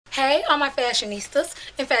Hey, all my fashionistas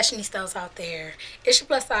and fashionistas out there. It's your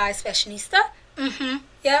plus size fashionista.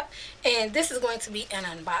 Yep. And this is going to be an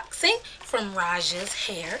unboxing from Raja's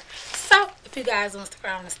Hair. So, if you guys want to stick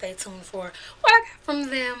around and stay tuned for what I got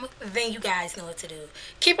from them, then you guys know what to do.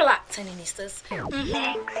 Keep it locked, Honeynistas. Yeah.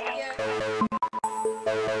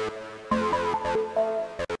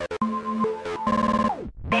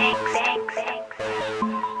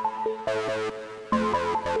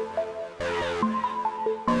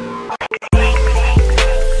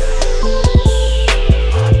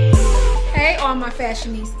 All my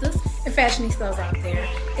fashionistas and fashionistas out there.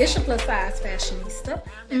 It's your plus size fashionista.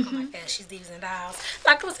 My fashions, divas, and dolls.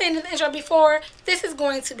 Like I was saying in the intro before, this is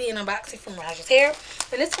going to be an unboxing from Raja's Hair.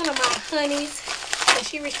 And it's one of my honeys. And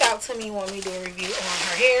she reached out to me and wanted me to do a review on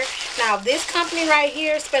her hair. Now, this company right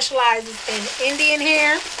here specializes in Indian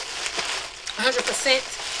hair.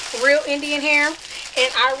 100% real Indian hair.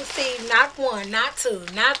 And I received not one, not two,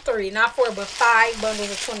 not three, not four, but 5 bundles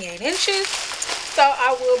of 28 inches. So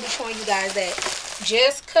I will be showing you guys that.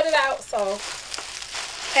 Just cut it out. So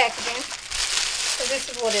packaging. So this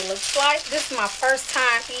is what it looks like. This is my first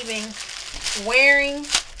time even wearing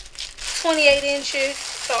 28 inches.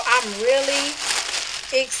 So I'm really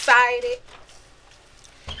excited.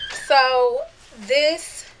 So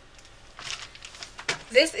this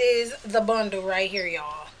is the bundle right here,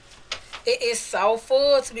 y'all. It is so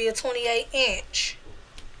full to be a 28 inch.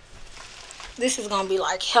 This is going to be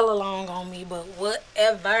like hella long on me, but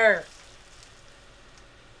whatever.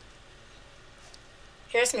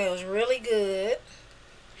 Hair smells really good.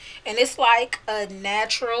 And it's like a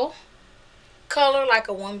natural color, like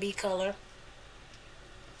a 1B color.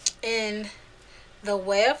 And the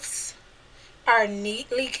wefts are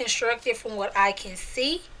neatly constructed from what I can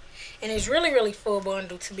see. And it's really, really full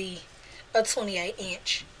bundle to be a 28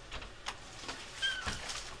 inch.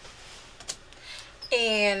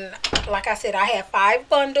 And like I said, I have 5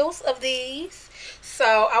 bundles of these.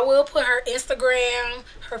 So I will put her Instagram,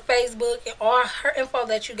 her Facebook, and all her info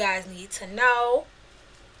that you guys need to know.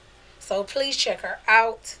 So please check her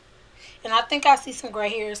out. And I think I see some gray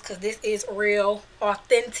hairs because this is real,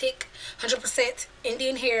 authentic, 100%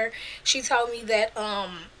 Indian hair. She told me that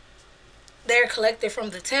they're collected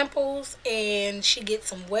from the temples, and she gets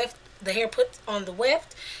some weft, the hair put on the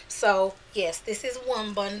weft. So yes, this is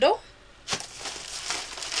one bundle.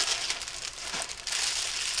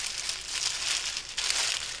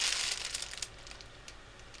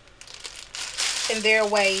 And they're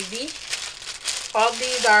wavy. All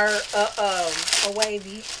these are a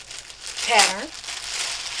wavy pattern.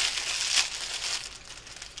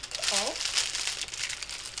 Oh.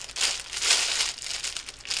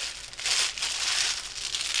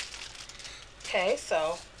 Okay,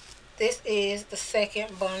 so this is the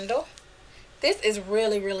second bundle. This is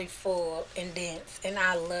really, really full and dense, and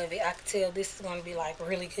I love it. I can tell this is going to be like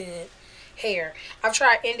really good hair. I've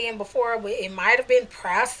tried Indian before, but it might have been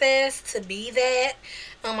processed to be that.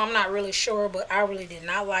 I'm not really sure, but I really did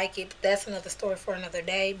not like it. But that's another story for another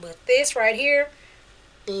day. But this right here,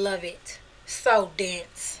 love it. So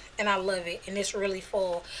dense, and I love it, and it's really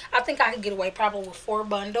full. I think I could get away probably with 4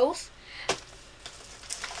 bundles.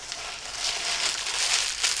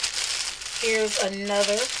 Here's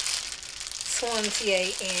another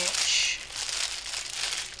 28 inch.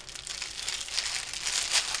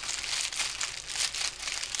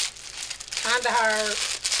 Kind of hard.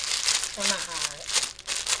 Well, not hard.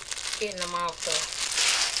 Getting them out the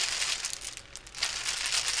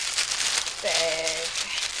bag.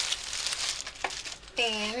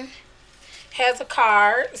 And has a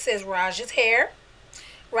card. It says Raja's Hair.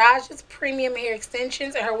 Raja's Premium Hair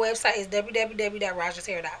Extensions, and her website is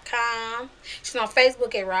www.rajashair.com. She's on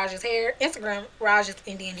Facebook at Raja's Hair. Instagram, Raja's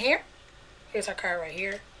Indian Hair. Here's her card right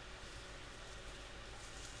here.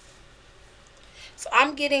 So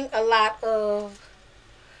I'm getting a lot of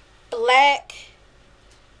black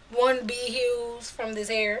 1B hues from this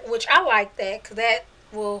hair, which I like that because that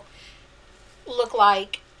will look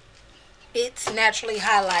like it's naturally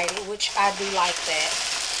highlighted, which I do like that.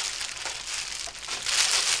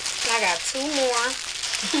 And I got 2 more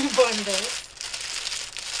bundles.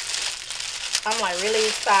 I'm like really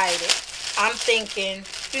excited. I'm thinking,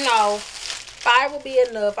 you know, 5 will be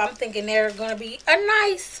enough. I'm thinking they're going to be a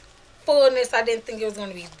nice fullness. I didn't think it was going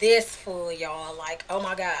to be this full, y'all. Like, oh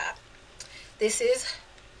my god. This is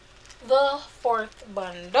the 4th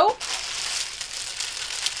bundle.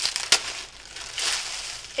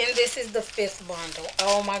 And this is the 5th bundle.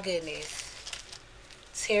 Oh my goodness.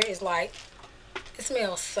 This hair is like, it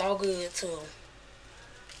smells so good too.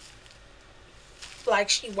 Like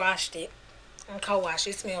she washed it and co-washed.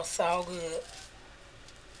 It smells so good.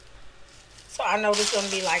 So I know this is going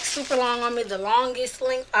to be like super long on me. The longest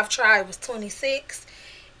length I've tried was 26.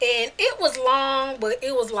 And it was long, but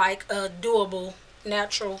it was like a doable,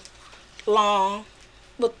 natural long.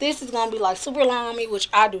 But this is going to be like super long on me, which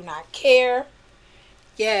I do not care.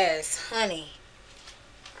 Yes, honey.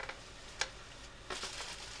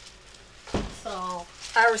 So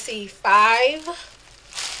I received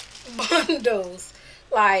 5 bundles.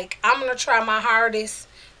 Like, I'm going to try my hardest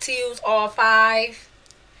to use all 5.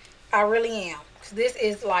 I really am. This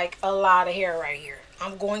is like a lot of hair right here.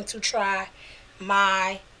 I'm going to try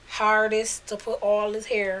my hardest to put all this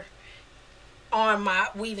hair on my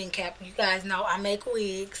weaving cap. You guys know I make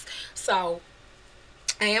wigs, so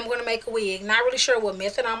I am going to make a wig. Not really sure what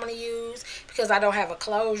method I'm going to use because I don't have a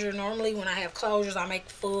closure. Normally when I have closures I make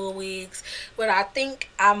full wigs, but I think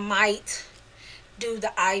I might do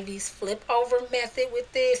the Ivy's flip over method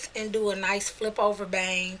with this and do a nice flip over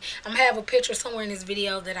bang. I'm gonna have a picture somewhere in this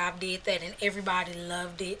video that I did that and everybody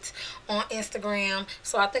loved it on Instagram,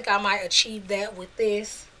 so I think I might achieve that with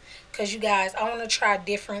this. Because you guys, I want to try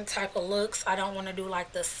different type of looks. I don't want to do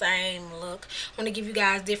like the same look. I want to give you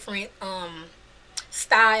guys different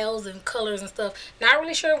styles and colors and stuff. Not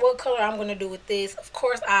really sure what color I'm going to do with this. Of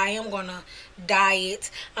course, I am going to dye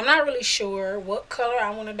it. I'm not really sure what color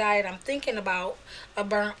I want to dye it. I'm thinking about a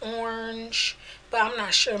burnt orange, but I'm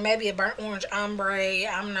not sure. Maybe a burnt orange ombre.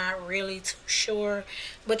 I'm not really too sure.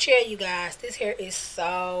 But yeah, you guys, this hair is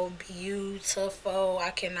so beautiful.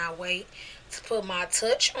 I cannot wait to put my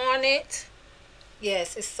touch on it.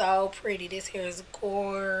 Yes, it's so pretty. This hair is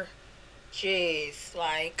gorgeous.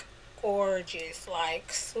 Like, gorgeous.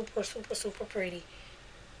 Like, super, super, super pretty.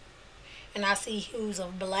 And I see hues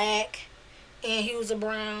of black and hues of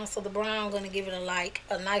brown. So the brown, I'm going to give it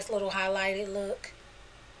a nice little highlighted look.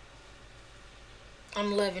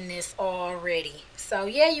 I'm loving this already. So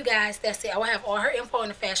yeah, you guys, that's it. I will have all her info in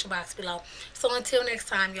the fashion box below. So until next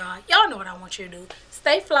time, y'all know what I want you to do.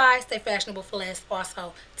 Stay fly, stay fashionable for less.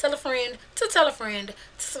 Also, tell a friend to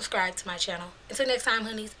subscribe to my channel. Until next time,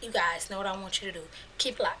 honeys, you guys know what I want you to do.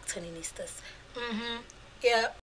 Keep locked, honey-nistas. Yep.